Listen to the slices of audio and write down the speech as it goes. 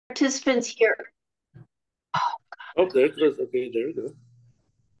Participants here. Okay, good. Okay, there we go.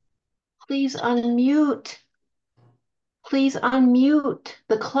 Please unmute. Please unmute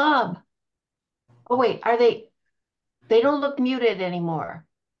the club. Oh, wait, are they don't look muted anymore.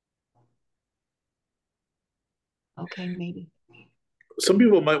 Okay, maybe. Some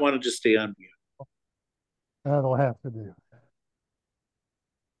people might want to just stay on mute. That'll have to do.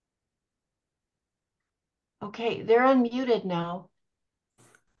 Okay, they're unmuted now.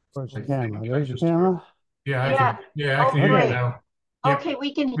 Where's the camera? There's the camera. Yeah, Yeah. I can hear you Okay. now. Yep. Okay,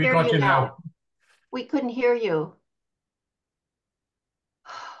 we can We hear got you you now. now. We couldn't hear you.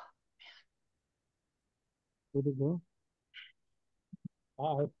 Where'd it go?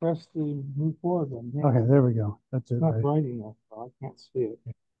 I pressed the move forward button. Yeah. Okay, there we go. That's it. It's not bright enough, so I can't see it.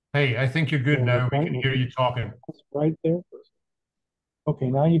 Hey, I think you're good Yeah, now. We right. can hear you talking. It's right there. Okay,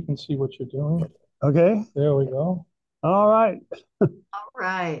 now you can see what you're doing. Okay. There we go. All right. All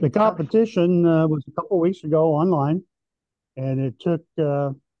right. The competition was a couple weeks ago online, and it took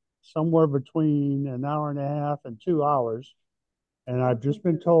somewhere between an hour and a half and 2 hours. And I've just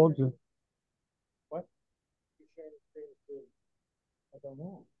been told to. What? I don't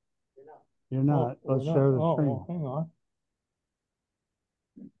know. You're not. Let's share the screen. Oh, hang on.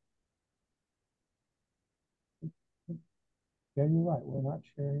 Yeah, you're right. We're not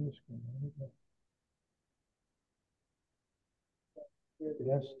sharing the screen.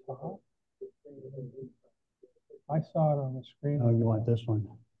 Desktop. I saw it on the screen. Oh, you want this one?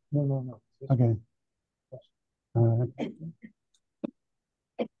 No, no, no. Okay. All right.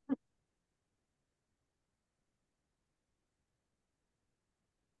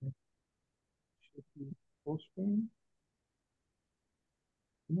 Full screen.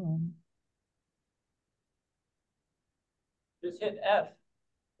 Come on. Just hit F.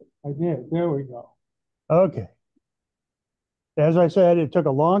 I did. There we go. Okay. As I said, it took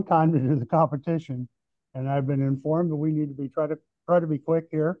a long time to do the competition, and I've been informed that we need to be try to be quick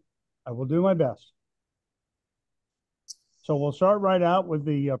here. I will do my best. So we'll start right out with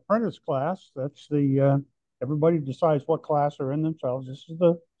the apprentice class. That's the everybody decides what class they're in themselves. This is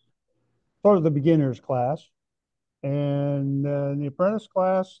the sort of the beginners class. And in the apprentice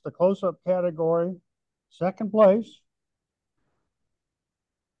class, the close-up category, second place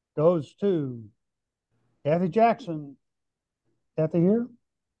goes to Kathy Jackson. Kathy here?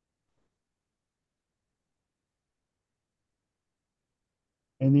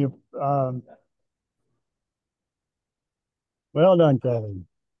 And the well done, Kathy.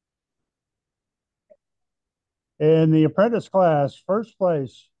 In the apprentice class, first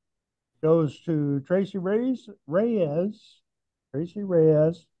place goes to Tracy Reyes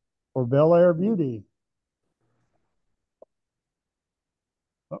for Bel Air Beauty.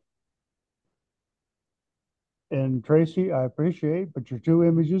 And Tracy, I appreciate, but your two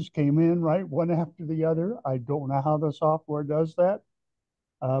images came in right one after the other. I don't know how the software does that.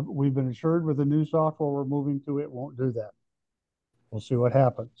 We've been assured with the new software we're moving to, it won't do that. We'll see what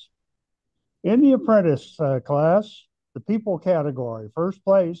happens. In the apprentice class, the people category, first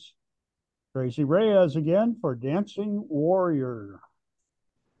place, Tracy Reyes again for Dancing Warrior.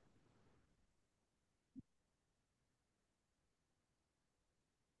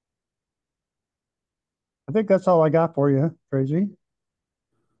 I think that's all I got for you, Tracy.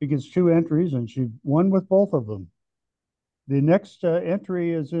 She gets two entries, and she won with both of them. The next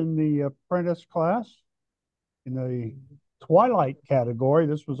entry is in the apprentice class in the Twilight category.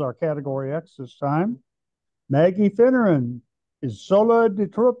 This was our category X this time. Maggie Finneran is Sola di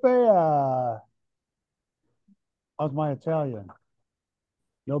Tropea. How's my Italian?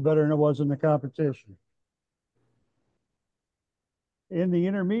 No better than it was in the competition. In the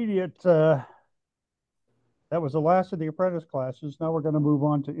intermediate, that was the last of the apprentice classes. Now we're going to move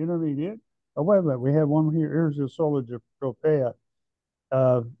on to intermediate. Oh, wait a minute. We have one here. Here's the Sola di Tropea.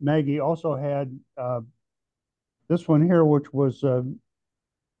 Maggie also had this one here, which was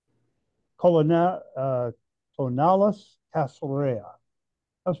Tonalis Castlerea.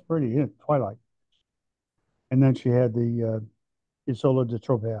 That was pretty in Twilight. And then she had the Isola de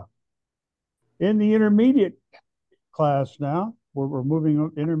Tropea. In the intermediate class now, we're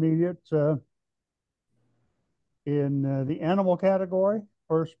moving intermediate in the animal category.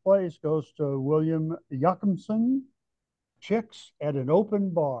 First place goes to William Jakobson, Chicks at an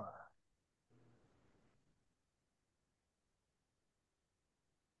Open Bar.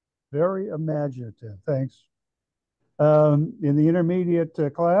 Very imaginative. Thanks. In the intermediate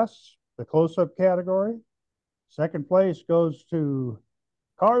class, the close-up category, second place goes to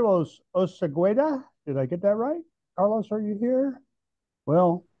Carlos Osegueda. Did I get that right? Carlos, are you here?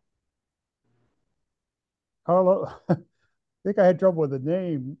 Well, Carlos, think I had trouble with the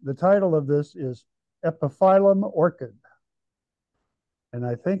name. The title of this is Epiphyllum orchid. And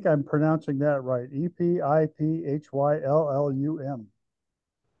I think I'm pronouncing that right. Epiphyllum.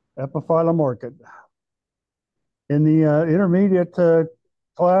 Epiphyllum orchid. In the intermediate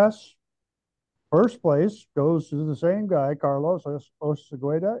class, first place goes to the same guy, Carlos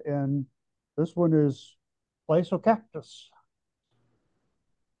Osegueda, and this one is Cactus.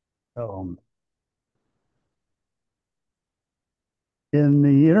 In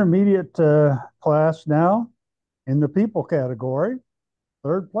the intermediate class now, in the people category,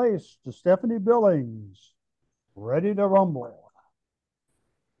 third place to Stephanie Billings, Ready to Rumble.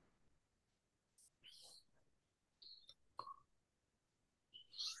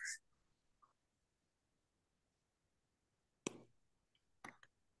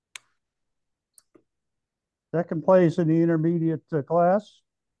 Second place in the intermediate class,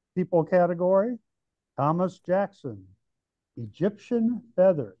 people category, Thomas Jackson, Egyptian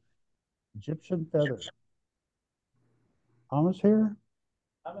Feather. Egyptian Feather. Thomas here?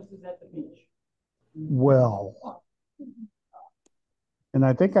 Thomas is at the beach. Well, and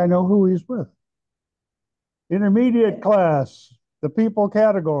I think I know who he's with. Intermediate class, the people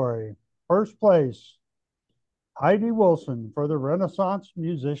category, first place, Heidi Wilson for the Renaissance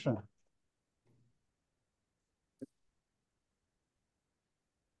musician.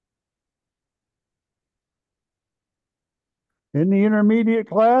 In the intermediate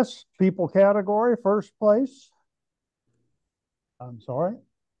class, people category, first place. I'm sorry.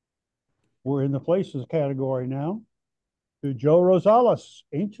 We're in the places category now. To Joe Rosales,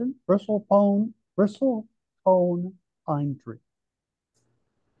 ancient bristlecone pine tree.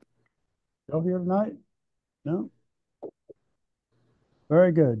 Joe here tonight? No?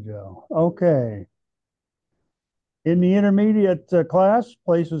 Very good, Joe. Okay. In the intermediate class,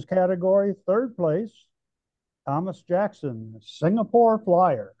 places category, third place, Thomas Jackson, Singapore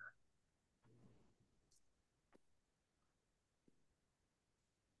Flyer.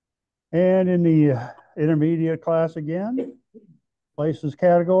 And in the intermediate class again, places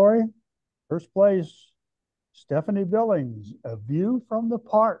category, first place, Stephanie Billings, A View from the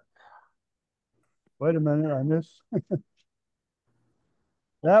Park. Wait a minute, I missed.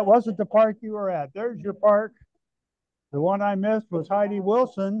 That wasn't the park you were at. There's your park. The one I missed was Heidi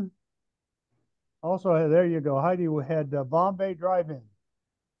Wilson. Also, there you go. Heidi had Bombay Drive-In.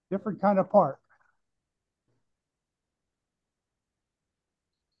 Different kind of park.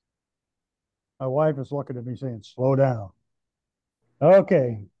 My wife is looking at me saying, slow down.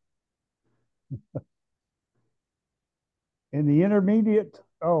 Okay. In the intermediate,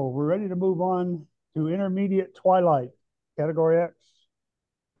 we're ready to move on to intermediate twilight, category X.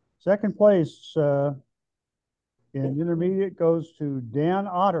 Second place in intermediate goes to Dan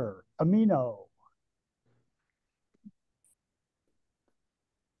Otter, Amino.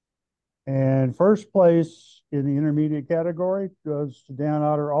 And first place in the intermediate category goes to Dan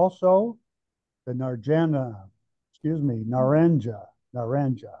Otter also, the Naranja.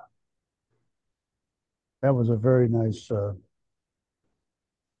 That was a very nice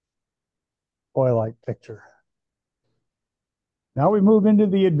twilight picture. Now we move into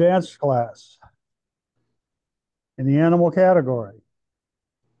the advanced class in the animal category.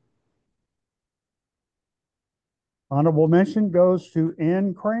 Honorable mention goes to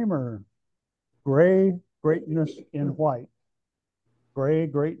Ann Kramer, Gray Greatness in White. Gray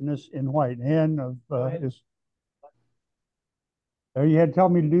Greatness in White. Ann is. There you had to tell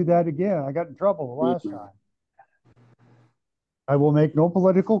me to do that again. I got in trouble the last time. I will make no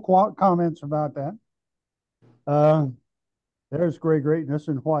political comments about that. There's Gray Greatness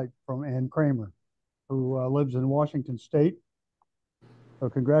in White from Ann Kramer, who lives in Washington State. So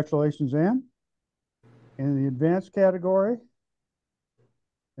congratulations, Ann. In the advanced category,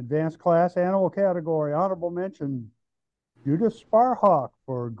 advanced class animal category, honorable mention, Judith Sparhawk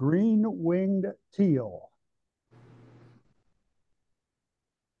for green-winged teal.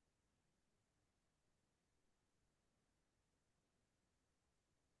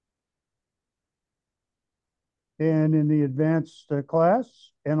 And in the advanced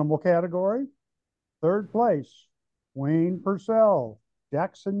class, animal category, third place, Wayne Purcell,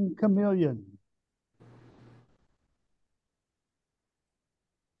 Jackson Chameleon.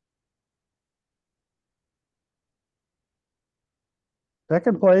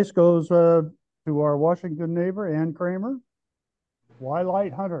 Second place goes to our Washington neighbor, Ann Kramer,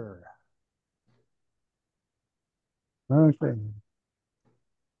 Twilight Hunter. Okay.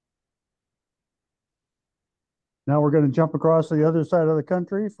 Now we're going to jump across to the other side of the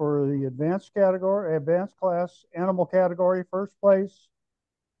country for the advanced category, advanced class animal category. First place,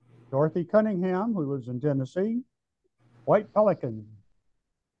 Dorothy Cunningham, who lives in Tennessee. white pelican.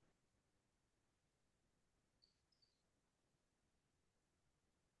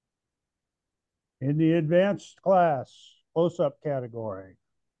 In the advanced class, close-up category,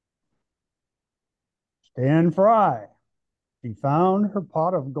 Stan Fry. She found her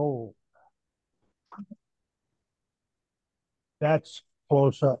pot of gold. That's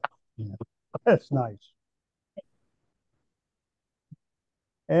close-up. Yeah, that's nice.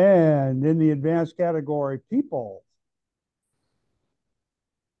 And in the advanced category, people,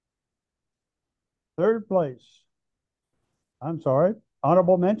 third place. I'm sorry,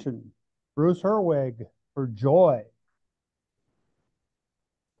 honorable mention, Bruce Herwig for Joy.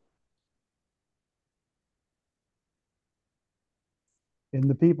 In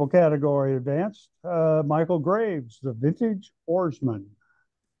the people category, advanced, Michael Graves, the vintage oarsman.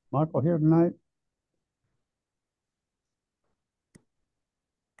 Michael here tonight?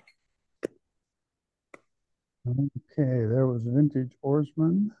 Okay, there was a vintage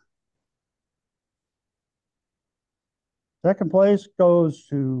oarsman. Second place goes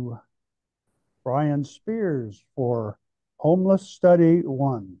to Brian Spears for Homeless Study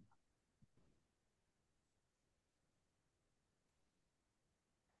 1.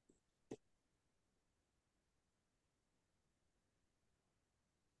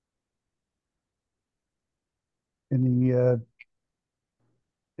 In the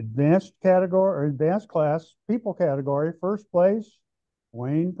advanced category or advanced class, people category, first place,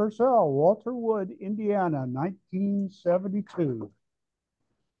 Wayne Purcell, Walter Wood, Indiana, 1972.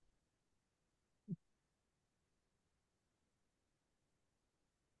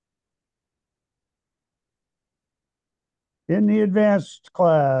 In the advanced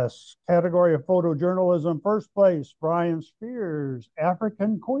class, category of photojournalism, first place, Brian Spears,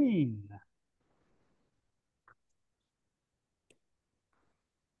 African Queen.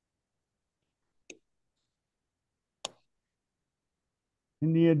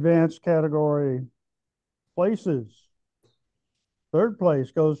 In the advanced category, places, third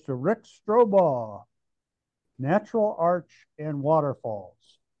place goes to Rick Strobaugh, Natural Arch and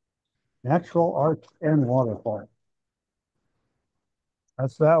Waterfalls. Natural Arch and Waterfalls.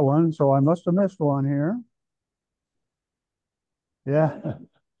 That's that one. So I must have missed one here. Yeah.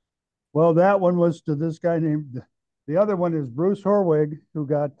 Well, that one was to this guy named, the other one is Bruce Horwig, who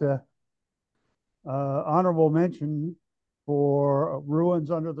got honorable mention for Ruins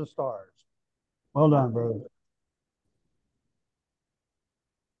Under the Stars. Well done, brother.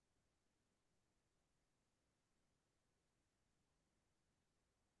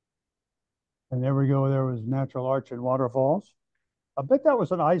 And there we go. There was Natural Arch and Waterfalls. I bet that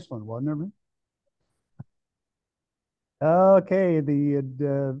was in Iceland, wasn't it? Okay,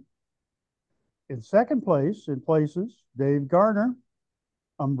 in second place in places, Dave Garner,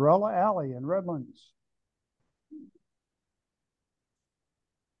 Umbrella Alley in Redlands.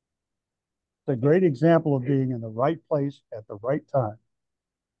 It's a great example of being in the right place at the right time.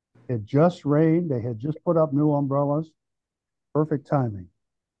 It just rained. They had just put up new umbrellas. Perfect timing.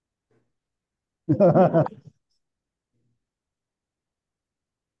 In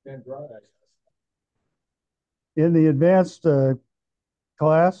the advanced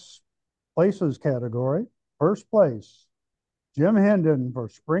class places category, first place, Jim Hendon for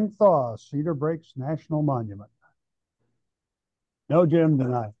Spring Thaw, Cedar Breaks National Monument. No Jim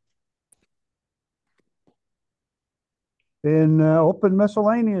tonight. In open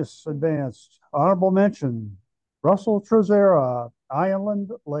miscellaneous advanced, honorable mention, Russell Trezera,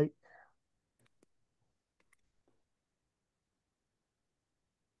 Island Lake.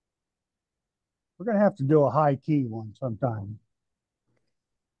 We're going to have to do a high key one sometime.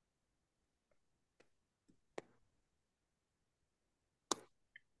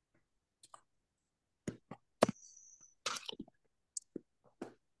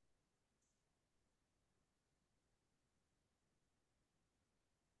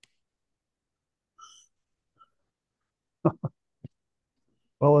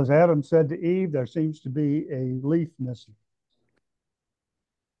 Well, as Adam said to Eve, there seems to be a leaf missing.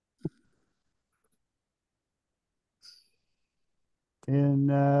 And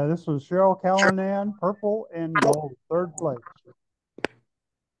this was Cheryl Callanan, purple and gold, third place.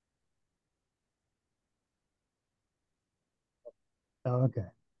 Okay.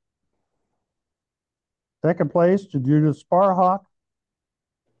 Second place to Judith Sparhawk,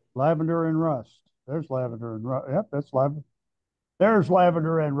 lavender and rust. There's lavender and rust. Yep, that's lavender. There's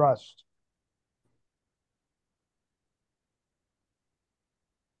lavender and rust.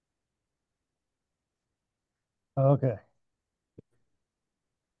 Okay.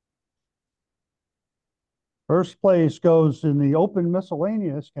 First place goes in the open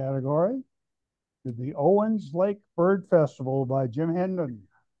miscellaneous category to the Owens Lake Bird Festival by Jim Hendon.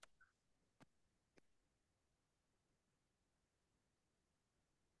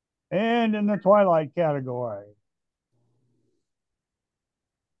 And in the Twilight category,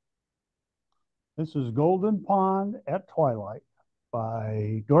 this is Golden Pond at Twilight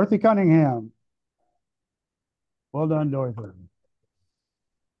by Dorothy Cunningham. Well done, Dorothy.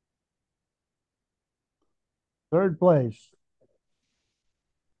 Third place.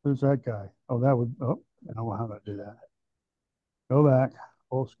 Who's that guy? Oh, that would, oh, I know how to do that. Go back,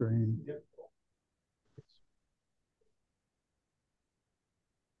 full screen.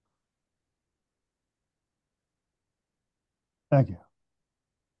 Thank you.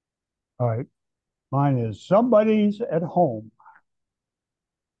 All right. Mine is Somebody's at Home.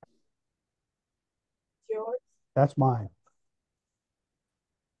 Yours? That's mine.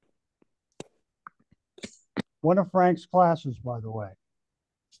 One of Frank's classes, by the way.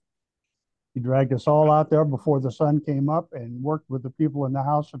 He dragged us all out there before the sun came up and worked with the people in the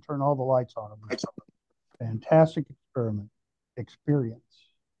house to turn all the lights on. Fantastic experience.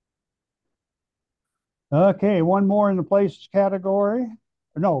 Okay, one more in the places category.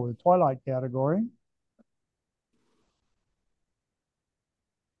 No, the Twilight category.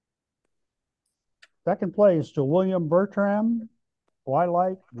 Second place to William Bertram,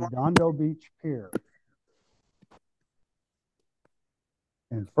 Twilight, Redondo Beach Pier.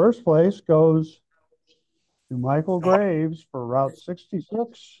 And first place goes to Michael Graves for Route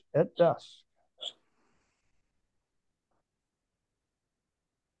 66 at dusk.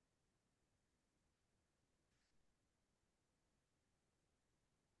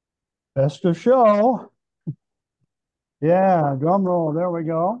 Best of show. Yeah, drum roll. There we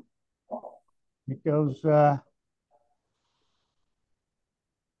go. It goes,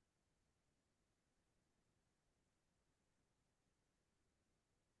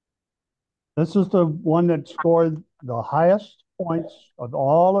 this is the one that scored the highest points of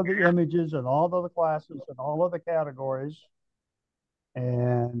all of the images and all of the classes and all of the categories.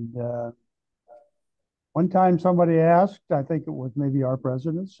 And one time somebody asked, I think it was maybe our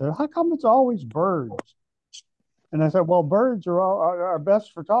president, said, how come it's always birds? And I said, well, birds are all our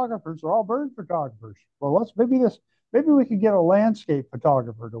best photographers are all bird photographers. Well, maybe we could get a landscape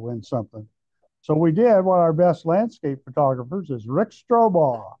photographer to win something. So we did. One of our best landscape photographers is Rick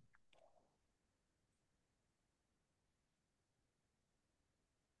Strobaugh.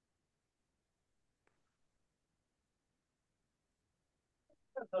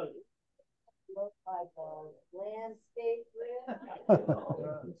 Look like a landscape.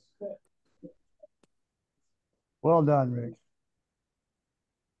 Well done, Rick. It's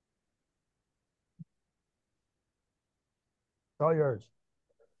all yours.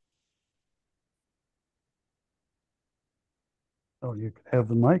 Oh, you can have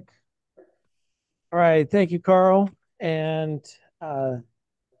the mic. All right, thank you, Carl. And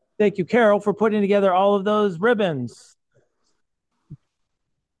thank you, Carol, for putting together all of those ribbons.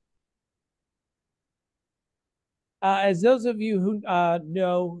 As those of you who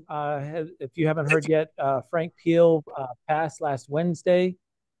know, if you haven't heard yet, Frank Peel passed last Wednesday.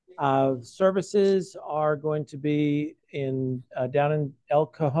 Services are going to be down in El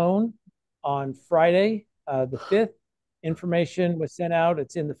Cajon on Friday, the 5th. Information was sent out.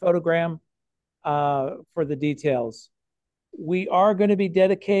 It's in the photogram for the details. We are going to be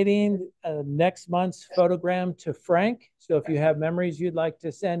dedicating next month's photogram to Frank. So if you have memories you'd like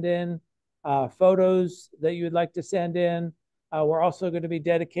to send in, photos that you would like to send in, we're also going to be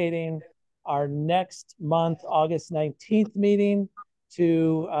dedicating our next month, August 19th meeting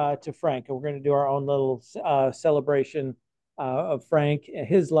to Frank. And we're going to do our own little celebration of Frank,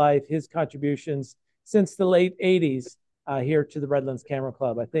 his life, his contributions since the late 80s here to the Redlands Camera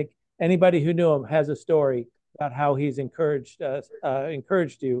Club. I think anybody who knew him has a story about how he's encouraged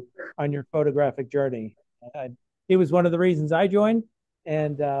you on your photographic journey. He was one of the reasons I joined,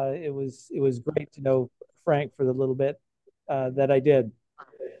 and it was great to know Frank for the little bit that I did.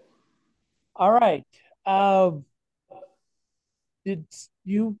 All right. Did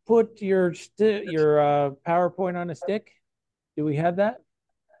you put your PowerPoint on a stick? Do we have that?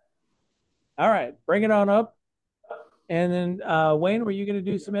 All right, bring it on up. And then Wayne, were you going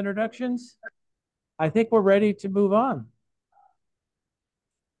to do some introductions? I think we're ready to move on.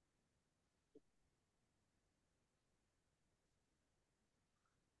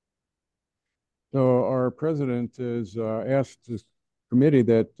 So our president has asked this committee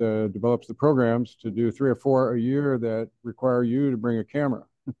that develops the programs to do 3 or 4 a year that require you to bring a camera.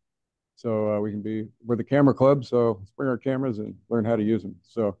 So we're the camera club, so let's bring our cameras and learn how to use them.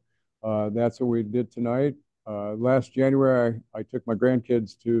 So that's what we did tonight. Last January, I took my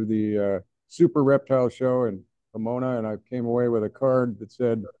grandkids to the super reptile show in Pomona, and I came away with a card that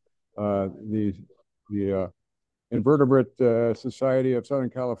said the Invertebrate Society of Southern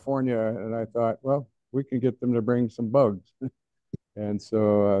California, and I thought, well, we can get them to bring some bugs, and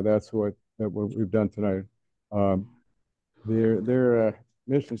so that's what we've done tonight. Their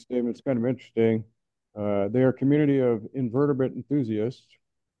mission statement is kind of interesting. They are a community of invertebrate enthusiasts,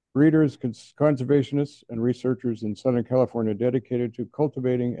 breeders, conservationists, and researchers in Southern California dedicated to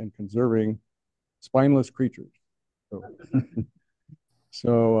cultivating and conserving spineless creatures. So,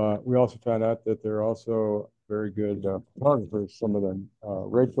 so we also found out that they're also very good photographers, some of them.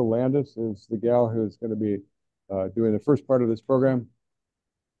 Rachel Landis is the gal who's going to be doing the first part of this program.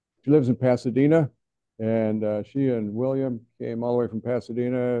 She lives in Pasadena, and she and William came all the way from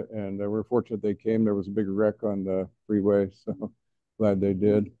Pasadena, and we're fortunate they came. There was a big wreck on the freeway, so glad they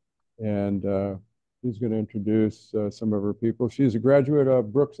did. And she's going to introduce some of her people. She's a graduate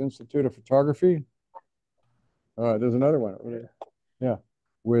of Brooks Institute of Photography. There's another one over there. Yeah,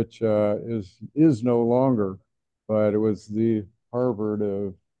 which is no longer, but it was the Harvard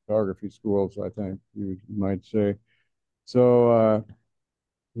of photography schools, I think you might say. So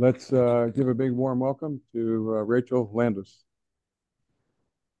let's give a big warm welcome to Rachel Landis.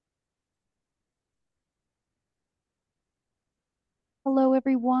 Hello,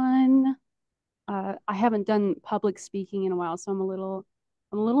 everyone. I haven't done public speaking in a while, so I'm a little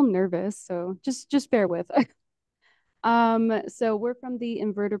nervous. So just bear with. So we're from the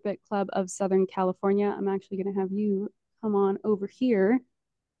Invertebrate Club of Southern California. I'm actually going to have you come on over here,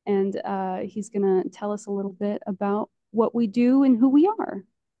 and he's going to tell us a little bit about what we do and who we are.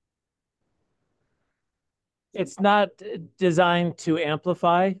 It's not designed to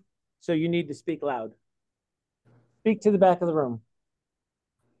amplify, so you need to speak loud. Speak to the back of the room.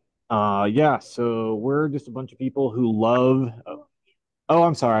 Yeah, so we're just a bunch of people who love. Oh,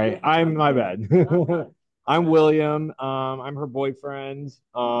 I'm sorry. I'm my bad. I'm William. I'm her boyfriend.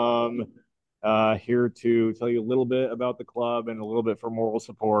 Here to tell you a little bit about the club and a little bit for moral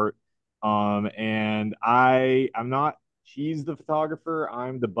support. And I'm not. She's the photographer.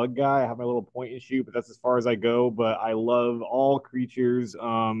 I'm the bug guy. I have my little point and shoot, but that's as far as I go. But I love all creatures,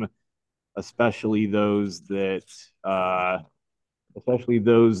 especially those that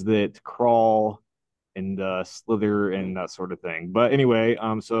crawl and slither and that sort of thing. But anyway,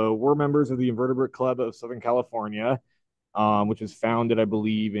 so we're members of the Invertebrate Club of Southern California, which was founded, I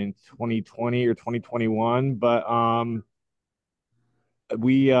believe, in 2020 or 2021. But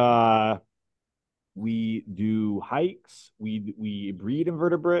we do hikes, we breed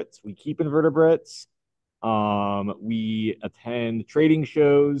invertebrates, we keep invertebrates. We attend trading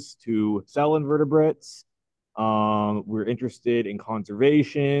shows to sell invertebrates. We're interested in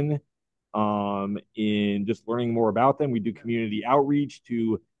conservation, in just learning more about them. We do community outreach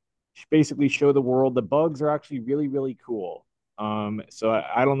to basically show the world that bugs are actually really, really cool. So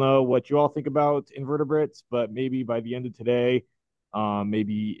I don't know what you all think about invertebrates, but maybe by the end of today,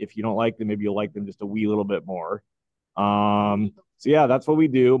 maybe if you don't like them, maybe you'll like them just a wee little bit more. So yeah, that's what we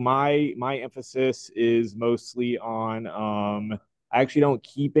do. My emphasis is mostly on I actually don't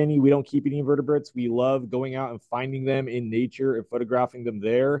keep any. We don't keep any invertebrates. We love going out and finding them in nature and photographing them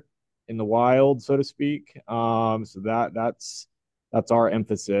there in the wild, so to speak. So that's our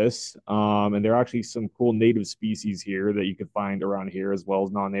emphasis. And there are actually some cool native species here that you can find around here as well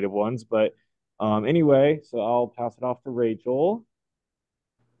as non-native ones. But anyway, so I'll pass it off to Rachel.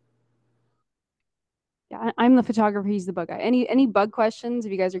 Yeah, I'm the photographer. He's the bug guy. Any bug questions?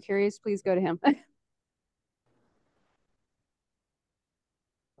 If you guys are curious, please go to him.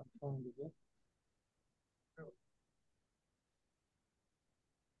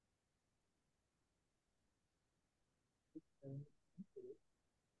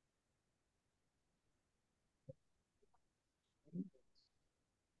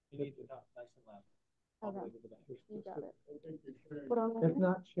 You need to talk nice and loud. All the way to the back. You got it. Put on If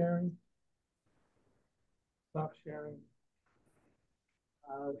not sharing, stop sharing.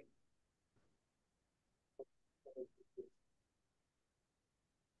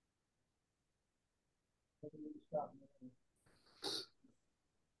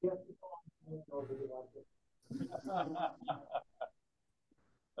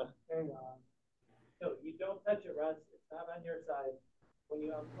 No, you don't touch it, Russ. It's not on your side. When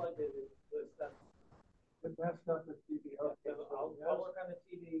you unplug it, it's stuff. But that's not the TV. Okay, so I'll work on the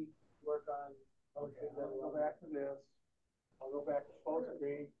TV, work on. Okay, then we'll go back to this. I'll go back to full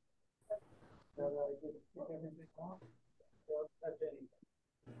screen. Then I just keep everything off. Don't touch anything.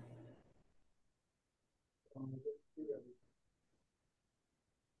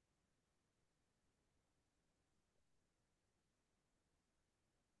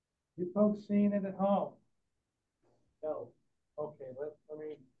 You folks seeing it at home? No. Okay, let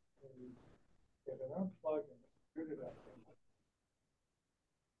me get it unplugged and shoot it up.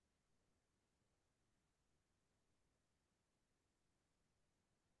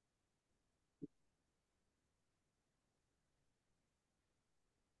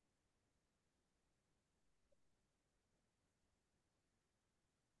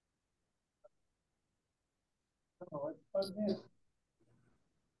 Oh, it's plugged in.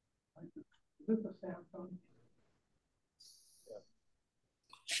 Is this a Samsung?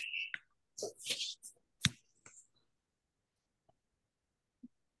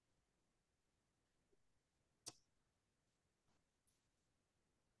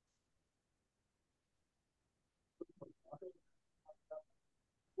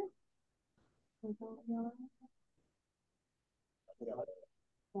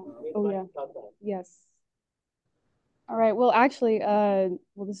 Oh, yeah. Yes. All right. Well, actually,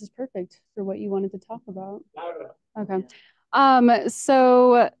 well, this is perfect for what you wanted to talk about. Okay.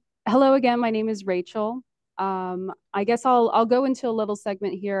 So hello again. My name is Rachel. I guess I'll go into a little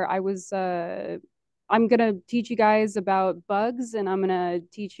segment here. I'm gonna teach you guys about bugs, and I'm gonna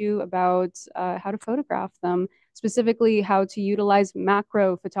teach you about how to photograph them, specifically how to utilize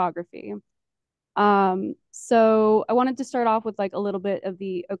macro photography. So I wanted to start off with like a little bit of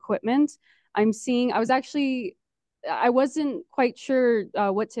the equipment. I wasn't quite sure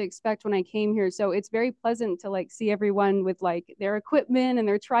what to expect when I came here. So it's very pleasant to like see everyone with like their equipment and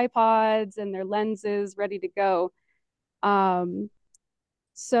their tripods and their lenses ready to go.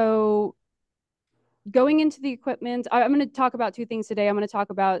 So going into the equipment, I'm going to talk about two things today. I'm going to talk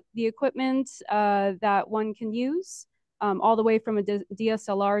about the equipment that one can use, all the way from a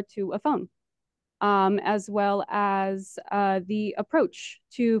DSLR to a phone. As well as the approach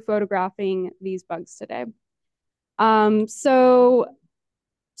to photographing these bugs today. So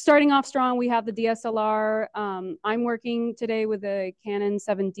starting off strong, we have the DSLR. I'm working today with a Canon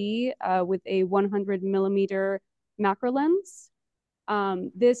 7D with a 100 millimeter macro lens.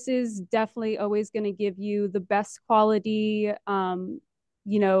 This is definitely always going to give you the best quality, the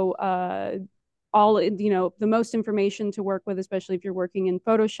most information to work with, especially if you're working in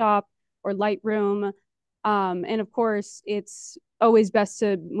Photoshop or Lightroom. And of course, it's always best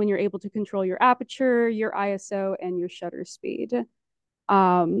when you're able to control your aperture, your ISO, and your shutter speed.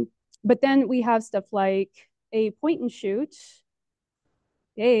 But then we have stuff like a point and shoot.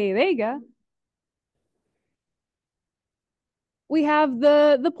 Hey, there you go. We have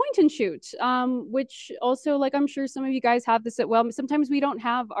the point and shoot, which also, like, I'm sure some of you guys have this at well. Sometimes we don't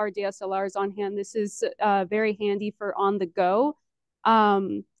have our DSLRs on hand. This is very handy for on the go.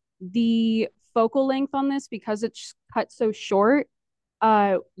 The focal length on this, because it's cut so short,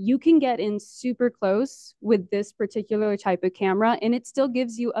 you can get in super close with this particular type of camera, and it still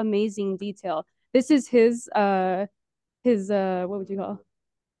gives you amazing detail. This is his what would you call?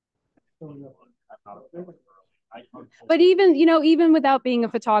 But even without being a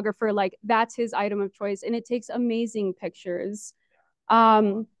photographer, like that's his item of choice, and it takes amazing pictures.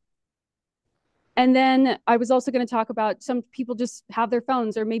 And then I was also going to talk about some people just have their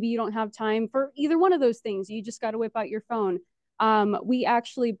phones, or maybe you don't have time for either one of those things. You just got to whip out your phone. We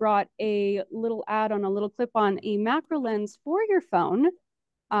actually brought a little add-on, a little clip-on, a macro lens for your phone.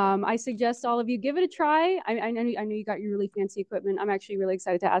 I suggest all of you give it a try. I know you got your really fancy equipment. I'm actually really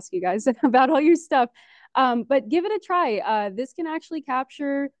excited to ask you guys about all your stuff. But give it a try. This can actually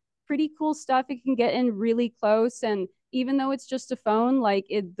capture pretty cool stuff. It can get in really close, and even though it's just a phone, like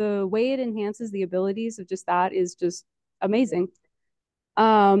the way it enhances the abilities of just that is just amazing.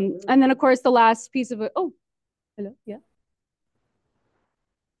 And then of course the last piece of it. Oh, hello, yeah.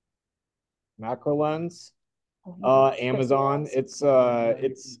 Macro lens. Oh, Amazon. The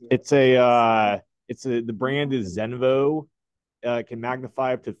brand is Zenvo. Can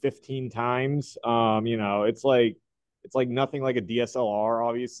magnify up to 15 times. It's like nothing like a DSLR,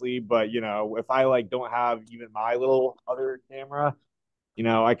 obviously, but if I like don't have even my little other camera,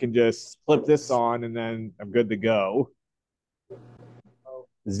 I can just flip this on and then I'm good to go.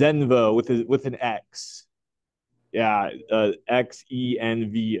 Zenvo with an X. Yeah,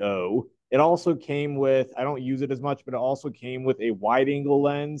 Xenvo. It also came with, I don't use it as much, but it also came with a wide angle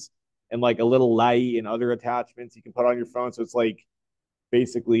lens and like a little light and other attachments you can put on your phone. So it's like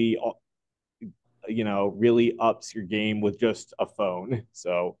basically, really ups your game with just a phone.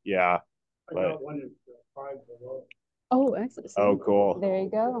 So yeah. But, oh, excellent. oh, cool. There you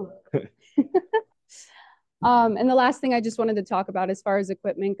go. And the last thing I just wanted to talk about as far as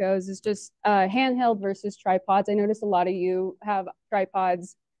equipment goes is just handheld versus tripods. I noticed a lot of you have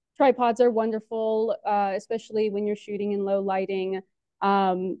tripods. Tripods are wonderful, especially when you're shooting in low lighting.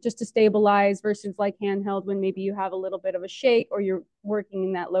 just to stabilize versus like handheld when maybe you have a little bit of a shake or you're working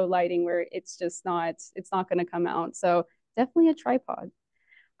in that low lighting where it's not going to come out. So definitely a tripod.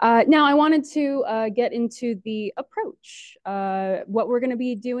 Now I wanted to get into the approach, what we're going to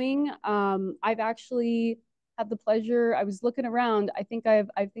be doing. I've actually had the pleasure. I was looking around. I think I've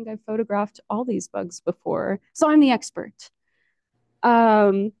photographed all these bugs before, so I'm the expert.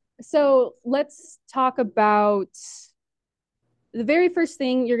 So let's talk about the very first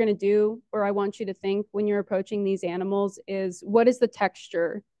thing you're going to do, or I want you to think when you're approaching these animals, is what is the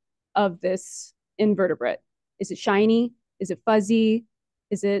texture of this invertebrate? Is it shiny? Is it fuzzy?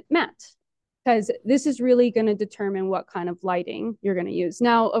 Is it matte? Because this is really going to determine what kind of lighting you're going to use.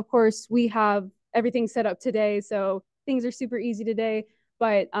 Now, of course, we have everything set up today, so things are super easy today.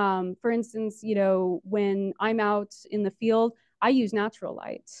 But for instance, you know, when I'm out in the field, I use natural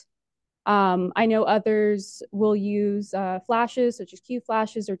light. I know others will use flashes, such as Q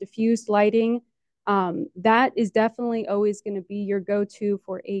flashes or diffused lighting. That is definitely always going to be your go-to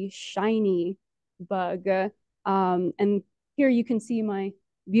for a shiny bug. And here you can see my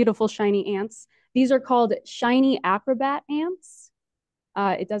beautiful shiny ants. These are called shiny acrobat ants.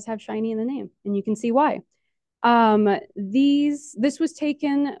 It does have shiny in the name, and you can see why. This was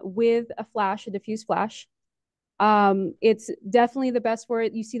taken with a flash, a diffuse flash. It's definitely the best for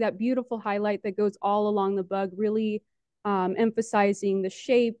it. You see that beautiful highlight that goes all along the bug, really emphasizing the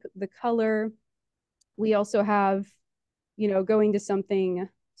shape, the color. We also have, you know, going to something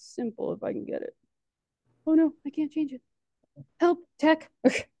simple if I can get it. Oh no, I can't change it. Help, tech.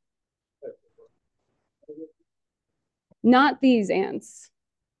 Not these ants.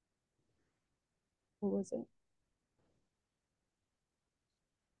 What was it?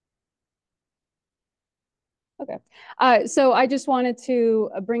 Okay. So I just wanted to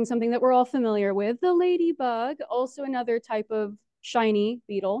bring something that we're all familiar with, the ladybug, also another type of shiny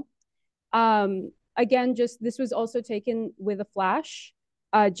beetle. Again, just this was also taken with a flash,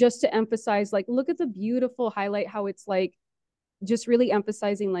 just to emphasize, like, look at the beautiful highlight, how it's like just really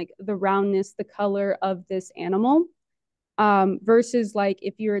emphasizing like the roundness, the color of this animal, versus like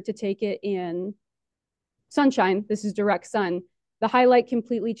if you were to take it in sunshine, this is direct sun, the highlight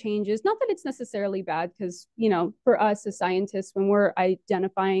completely changes. Not that it's necessarily bad, because, you know, for us as scientists, when we're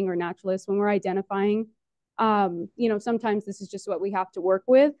identifying, or naturalists, when we're identifying, you know, sometimes this is just what we have to work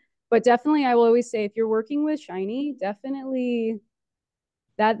with. But definitely, I will always say, if you're working with shiny, definitely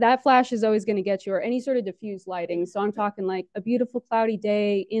that flash is always going to get you, or any sort of diffuse lighting. So I'm talking like a beautiful cloudy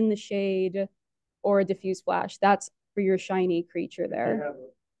day in the shade, or a diffuse flash. That's for your shiny creature there.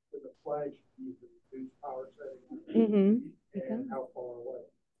 With a flash, you can reduce power setting. Mm-hmm. And how far away?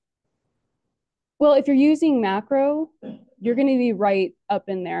 Well, if you're using macro, you're going to be right up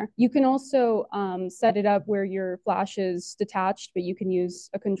in there. You can also set it up where your flash is detached, but you can use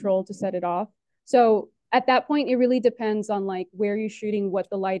a control to set it off. So at that point, it really depends on like where you're shooting, what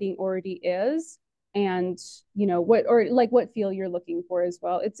the lighting already is, and you know what, or like what feel you're looking for as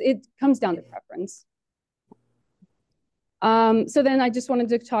well. It comes down to preference. So then I just wanted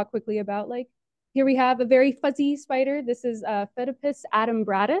to talk quickly about, like, here we have a very fuzzy spider. This is Pheidopus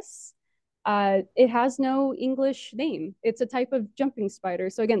adumbratus. It has no English name. It's a type of jumping spider.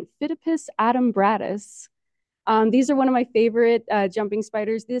 So again, Pheidopus adumbratus. These are one of my favorite jumping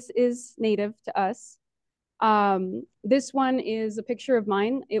spiders. This is native to us. This one is a picture of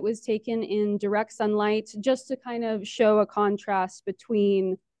mine. It was taken in direct sunlight just to kind of show a contrast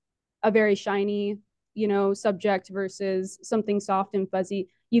between a very shiny, you know, subject versus something soft and fuzzy.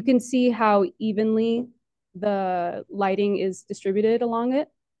 You can see how evenly the lighting is distributed along it.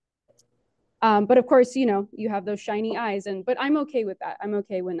 But of course, you know, you have those shiny eyes, but I'm okay with that. I'm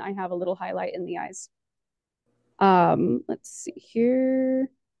okay when I have a little highlight in the eyes. Let's see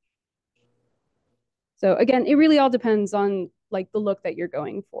here. So again, it really all depends on like the look that you're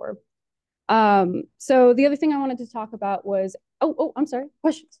going for. So the other thing I wanted to talk about was, I'm sorry,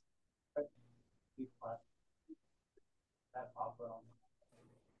 questions?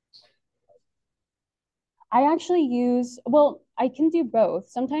 I actually use, well, I can do both.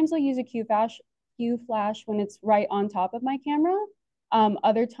 Sometimes I'll use a Q flash when it's right on top of my camera.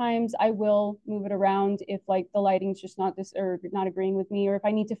 Other times I will move it around if like the lighting's just not this, or not agreeing with me, or if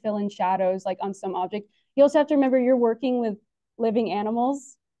I need to fill in shadows like on some object. You also have to remember you're working with living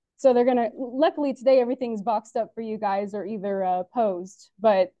animals. So they're gonna, luckily today everything's boxed up for you guys, or either posed,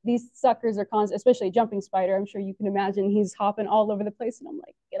 but these suckers are constant, especially a jumping spider. I'm sure you can imagine he's hopping all over the place, and I'm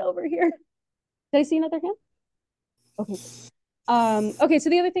like, get over here. Did I see another hand? Okay. Okay, so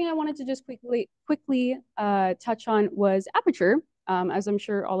the other thing I wanted to just quickly touch on was aperture, as I'm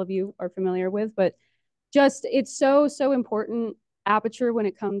sure all of you are familiar with, but just it's so important aperture when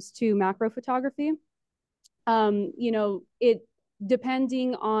it comes to macro photography. You know, it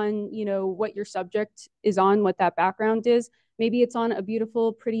depending on, you know, what your subject is on, what that background is. Maybe it's on a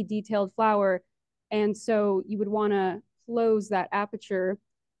beautiful, pretty detailed flower. And so you would want to close that aperture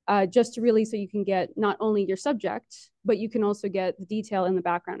just to really so you can get not only your subject, but you can also get the detail in the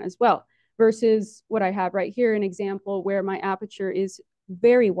background as well. Versus what I have right here, an example where my aperture is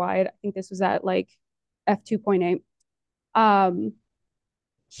very wide. I think this was at like f2.8.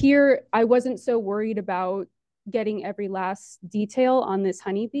 Here, I wasn't so worried about getting every last detail on this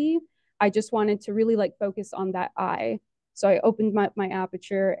honeybee. I just wanted to really like focus on that eye. So I opened my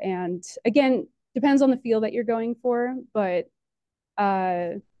aperture, and again, depends on the feel that you're going for, but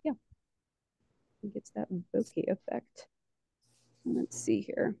yeah, it gets that bokeh effect. Let's see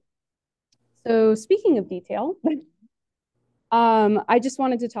here. So speaking of detail, I just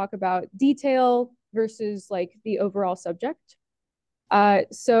wanted to talk about detail versus like the overall subject.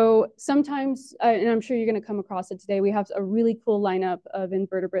 So sometimes, and I'm sure you're going to come across it today, we have a really cool lineup of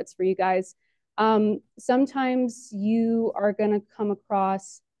invertebrates for you guys. Sometimes you are going to come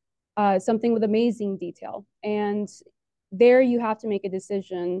across something with amazing detail, and there you have to make a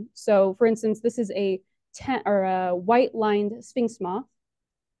decision. So for instance, this is a white-lined sphinx moth.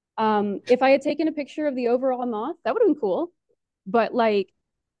 If I had taken a picture of the overall moth, that would have been cool. But like,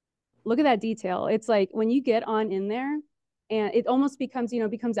 look at that detail. It's like when you get on in there, and it almost becomes, you know,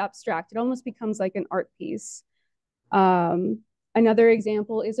 becomes abstract. It almost becomes like an art piece. Another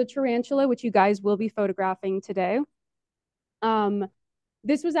example is a tarantula, which you guys will be photographing today.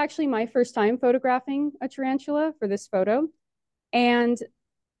 This was actually my first time photographing a tarantula for this photo. And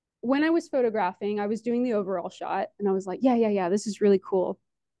when I was photographing, I was doing the overall shot, and I was like, yeah, this is really cool.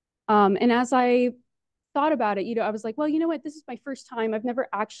 And as I thought about it, you know, I was like, well, you know what? This is my first time. I've never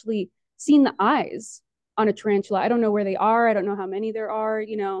actually seen the eyes on a tarantula. I don't know where they are. I don't know how many there are,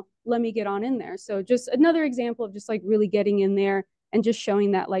 you know, let me get on in there. So just another example of just like really getting in there and just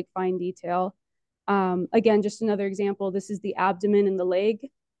showing that like fine detail. Again, just another example. This is the abdomen and the leg.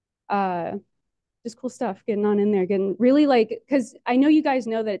 Just cool stuff, getting on in there, getting really like, because I know you guys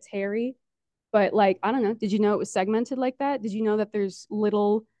know that it's hairy, but like, I don't know, did you know it was segmented like that? Did you know that there's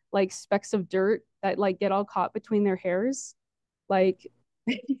little like specks of dirt that like get all caught between their hairs? Like,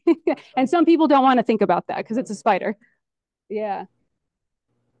 and some people don't want to think about that because it's a spider. Yeah,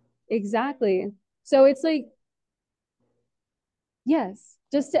 exactly. So it's like, yes,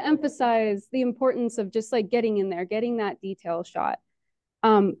 just to emphasize the importance of just like getting in there, getting that detail shot.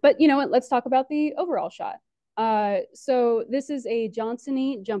 But you know what, let's talk about the overall shot. So this is a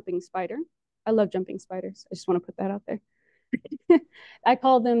Johnsony jumping spider. I love jumping spiders. I just want to put that out there. I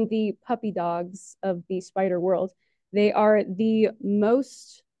call them the puppy dogs of the spider world. They are the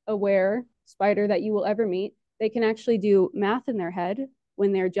most aware spider that you will ever meet. They can actually do math in their head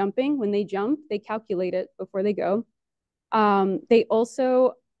when they're jumping. When they jump, they calculate it before they go. They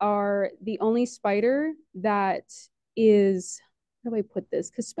also are the only spider that is, how do I put this?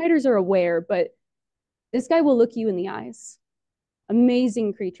 Because spiders are aware, but this guy will look you in the eyes.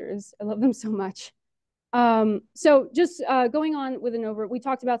 Amazing creatures. I love them so much. So just going on with we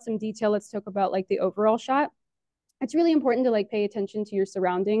talked about some detail. Let's talk about like the overall shot. It's really important to like pay attention to your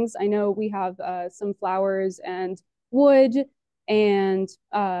surroundings. I know we have some flowers and wood and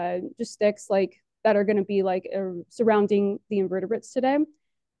just sticks like that are going to be like surrounding the invertebrates today.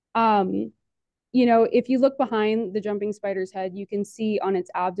 You know, if you look behind the jumping spider's head, you can see on its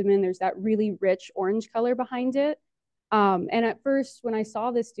abdomen, there's that really rich orange color behind it. And at first, when I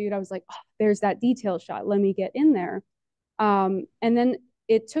saw this dude, I was like, oh, there's that detail shot. Let me get in there. And then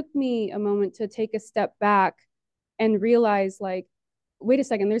it took me a moment to take a step back and realize, like, wait a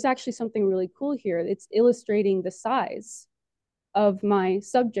second, there's actually something really cool here. It's illustrating the size of my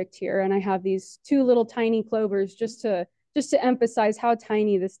subject here. And I have these two little tiny clovers just to emphasize how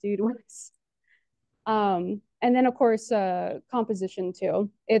tiny this dude was. And then of course, composition too.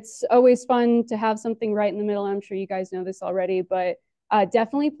 It's always fun to have something right in the middle. I'm sure you guys know this already, but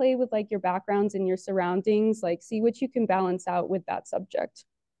definitely play with like your backgrounds and your surroundings, like see what you can balance out with that subject.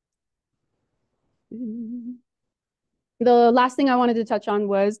 The last thing I wanted to touch on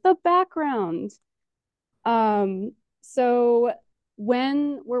was the background. So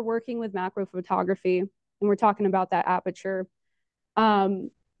when we're working with macro photography and we're talking about that aperture,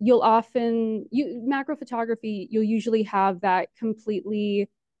 macro photography, you'll usually have that completely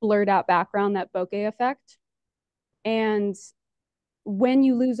blurred out background, that bokeh effect. And when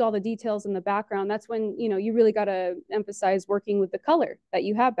you lose all the details in the background, that's when, you know, you really got to emphasize working with the color that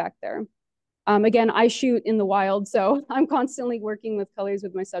you have back there. Again, I shoot in the wild, so I'm constantly working with colors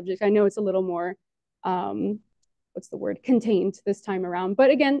with my subject. I know it's a little more what's the word, contained this time around. But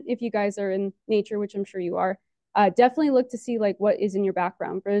again, if you guys are in nature, which I'm sure you are, definitely look to see like what is in your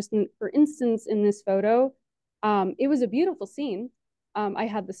background. For instance, in this photo, it was a beautiful scene. I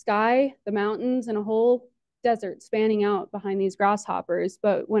had the sky, the mountains, and a whole desert spanning out behind these grasshoppers.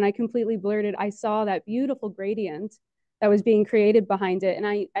 But when I completely blurred it, I saw that beautiful gradient that was being created behind it. And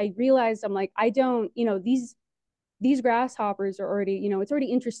I realized, I'm like, I don't, these grasshoppers are already, it's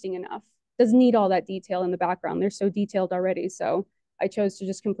already interesting enough. Doesn't need all that detail in the background. They're so detailed already. So I chose to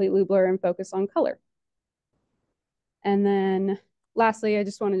just completely blur and focus on color. And then lastly, I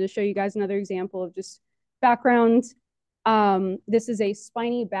just wanted to show you guys another example of just background. This is a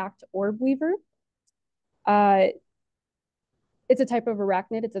spiny backed orb weaver. It's a type of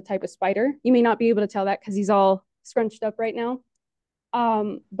arachnid. It's a type of spider. You may not be able to tell that because he's all scrunched up right now.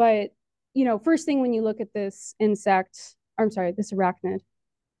 But first thing when you look at this insect, or I'm sorry, this arachnid,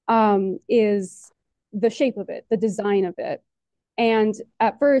 is the shape of it, the design of it. And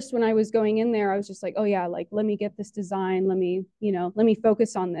at first, when I was going in there, I was just like, oh yeah, like, let me get this design. Let me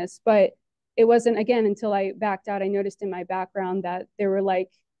focus on this. But it wasn't, again, until I backed out, I noticed in my background that there were like,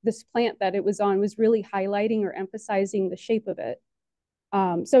 this plant that it was on was really highlighting or emphasizing the shape of it.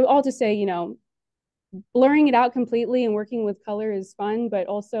 So all to say, blurring it out completely and working with color is fun, but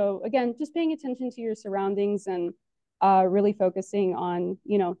also, again, just paying attention to your surroundings and really focusing on,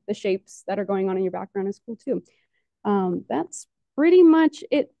 the shapes that are going on in your background is cool too. That's pretty much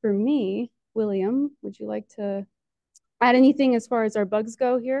it for me. William, would you like to add anything as far as our bugs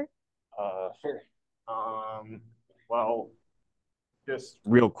go here? Sure. Well, just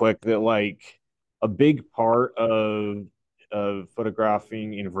real quick, that like a big part of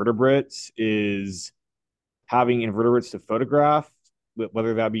photographing invertebrates is having invertebrates to photograph,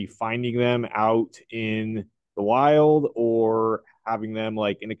 whether that be finding them out in the wild or having them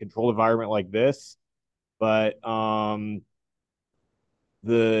like in a controlled environment like this. But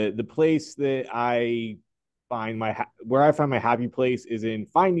the place that I find where I find my happy place is in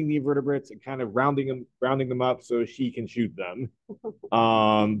finding the invertebrates and kind of rounding them up so she can shoot them.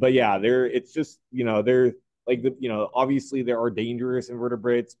 But yeah, it's just, they're like obviously there are dangerous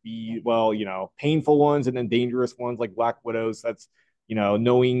invertebrates, painful ones, and then dangerous ones like black widows. That's,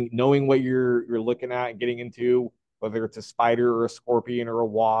 knowing what you're looking at and getting into, whether it's a spider or a scorpion or a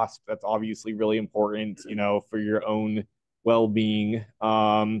wasp. That's obviously really important, for your own well-being.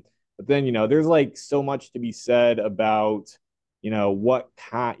 But then, there's like so much to be said about, what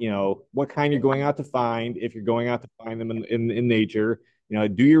kind you're going out to find, if you're going out to find them in nature.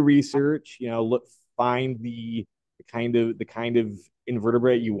 Do your research, find the kind of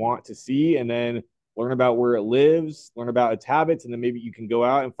invertebrate you want to see, and then learn about where it lives, learn about its habits, and then maybe you can go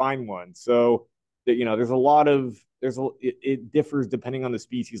out and find one. So it differs depending on the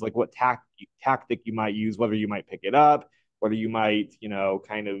species, like what tactic you might use, whether you might pick it up, whether you might, I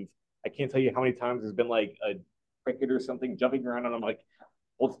can't tell you how many times there's been like a cricket or something jumping around and I'm like,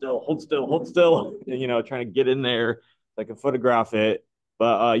 hold still, and, trying to get in there so I can photograph it.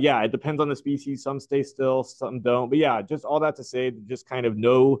 But yeah, it depends on the species. Some stay still, some don't. But yeah, just all that to say, just kind of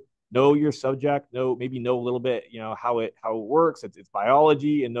know your subject, maybe know a little bit, how it works. It's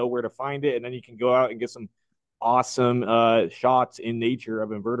biology, and know where to find it, and then you can go out and get some awesome shots in nature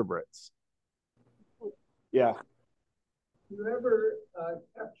of invertebrates. Yeah. Do you ever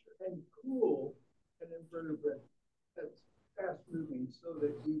capture and cool an invertebrate that's fast moving so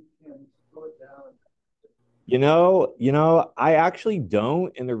that you can slow it down? I actually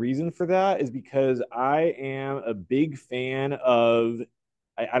don't. And the reason for that is because I am a big fan of,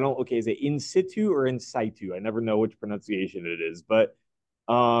 I don't, okay, is it in situ or in situ? I never know which pronunciation it is, but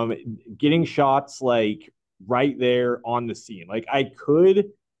getting shots like right there on the scene. Like I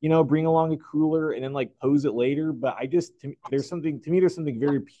could, bring along a cooler and then like pose it later, but there's something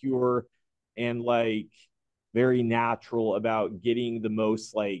very pure and like very natural about getting the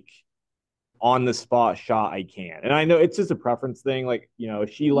most like on the spot shot I can. And I know it's just a preference thing. Like, yeah,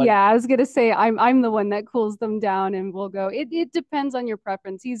 I was gonna say I'm the one that cools them down and we'll go. It depends on your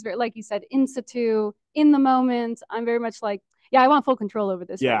preference. He's very, like you said, in situ, in the moment. I'm very much like, yeah, I want full control over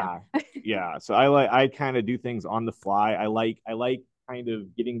this. Yeah. Right now. Yeah. So I kind of do things on the fly. I like kind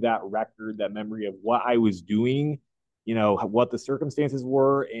of getting that record, that memory of what I was doing, what the circumstances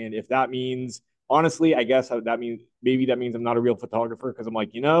were. And if that means, honestly, I guess that means I'm not a real photographer, because I'm like,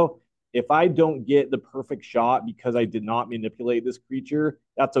 if I don't get the perfect shot because I did not manipulate this creature,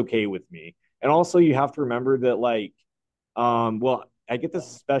 that's okay with me. And also you have to remember that like, I get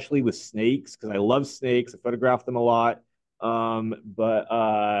this especially with snakes because I love snakes. I photograph them a lot.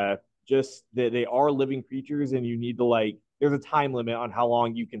 But just that they are living creatures, and you need to like, there's a time limit on how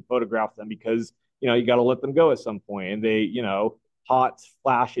long you can photograph them, because you got to let them go at some point. And they, hot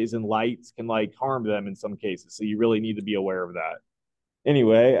flashes and lights can like harm them in some cases. So you really need to be aware of that.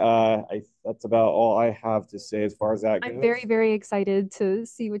 Anyway, that's about all I have to say as far as that goes. I'm very, very excited to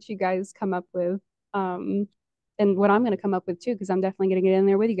see what you guys come up with. And what I'm going to come up with too, because I'm definitely going to get in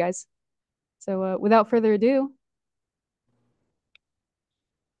there with you guys. So without further ado.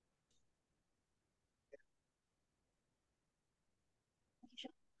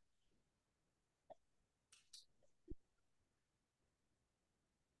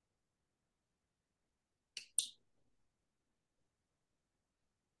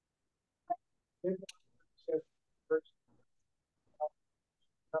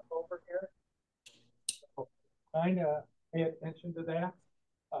 Up over here. So kind of pay attention to that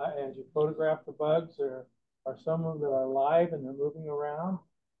as you photograph the bugs, or some of them that are live and they're moving around.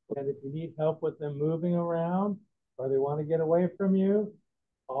 And if you need help with them moving around, or they want to get away from you,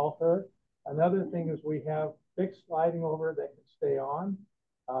 call her. Another thing is we have fixed lighting over that can stay on.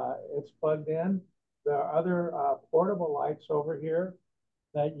 It's plugged in. There are other portable lights over here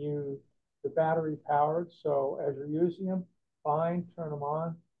that the battery powered. So as you're using them, fine, turn them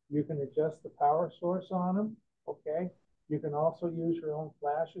on. You can adjust the power source on them, okay? You can also use your own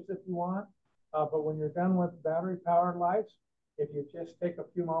flashes if you want. But when you're done with battery powered lights, if you just take a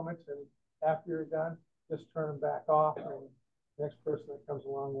few moments and after you're done, just turn them back off, and the next person that comes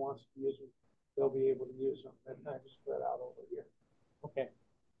along and wants to use them, they'll be able to use them. They're kind of spread out over here. Okay.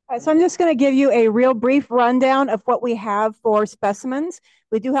 So I'm just going to give you a real brief rundown of what we have for specimens.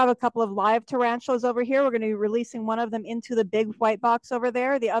 We do have a couple of live tarantulas over here. We're going to be releasing one of them into the big white box over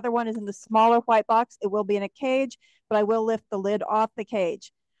there. The other one is in the smaller white box. It will be in a cage, but I will lift the lid off the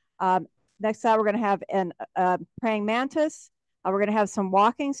cage. Next up, we're going to have a praying mantis. We're going to have some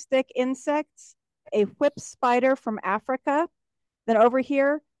walking stick insects, a whip spider from Africa. Then over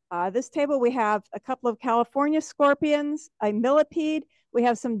here, this table, we have a couple of California scorpions, a millipede. We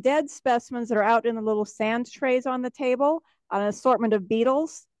have some dead specimens that are out in the little sand trays on the table, an assortment of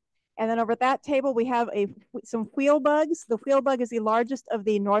beetles. And then over at that table, we have some wheel bugs. The wheel bug is the largest of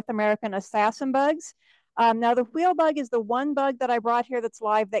the North American assassin bugs. Now, the wheel bug is the one bug that I brought here that's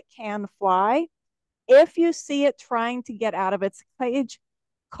live that can fly. If you see it trying to get out of its cage,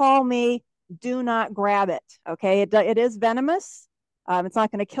 call me. Do not grab it, okay? It is venomous. It's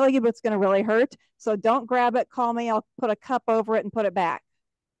not going to kill you, but it's going to really hurt. So don't grab it. Call me. I'll put a cup over it and put it back.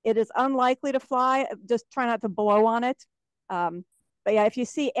 It is unlikely to fly. Just try not to blow on it. But yeah, if you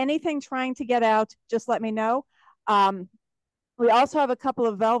see anything trying to get out, just let me know. We also have a couple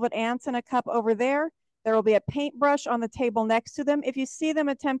of velvet ants in a cup over there. There will be a paintbrush on the table next to them. If you see them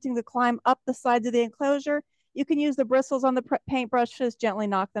attempting to climb up the sides of the enclosure, you can use the bristles on the paintbrush to just gently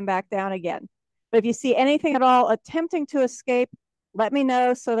knock them back down again. But if you see anything at all attempting to escape, let me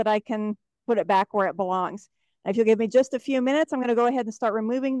know so that I can put it back where it belongs. And if you'll give me just a few minutes, I'm going to go ahead and start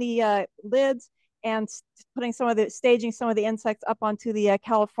removing the lids and staging some of the insects up onto the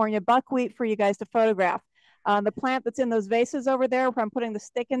California buckwheat for you guys to photograph. The plant that's in those vases over there, where I'm putting the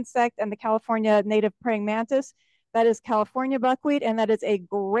stick insect and the California native praying mantis, that is California buckwheat, and that is a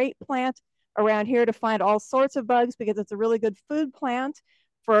great plant around here to find all sorts of bugs because it's a really good food plant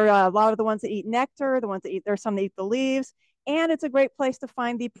for a lot of the ones that eat nectar, there's some that eat the leaves, and it's a great place to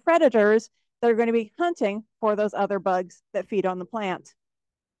find the predators that are going to be hunting for those other bugs that feed on the plant.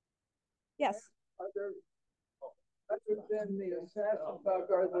 Yes? Other than the assassin bug,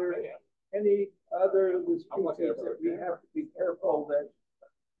 are there any other species that we have to be careful that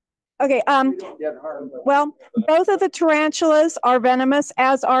Okay, well, both of the tarantulas are venomous,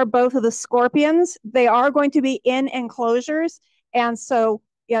 as are both of the scorpions. They are going to be in enclosures, and so,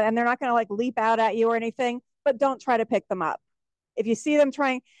 yeah, and they're not going to like leap out at you or anything, but don't try to pick them up. If you see them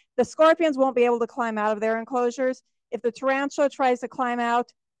trying, the scorpions won't be able to climb out of their enclosures. If the tarantula tries to climb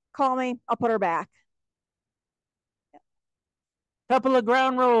out, call me, I'll put her back. Couple of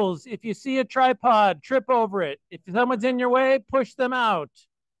ground rules. If you see a tripod, trip over it. If someone's in your way, push them out.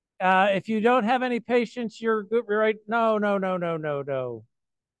 If you don't have any patience, you're good, right? No.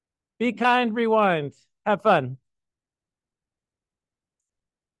 Be kind, rewind. Have fun.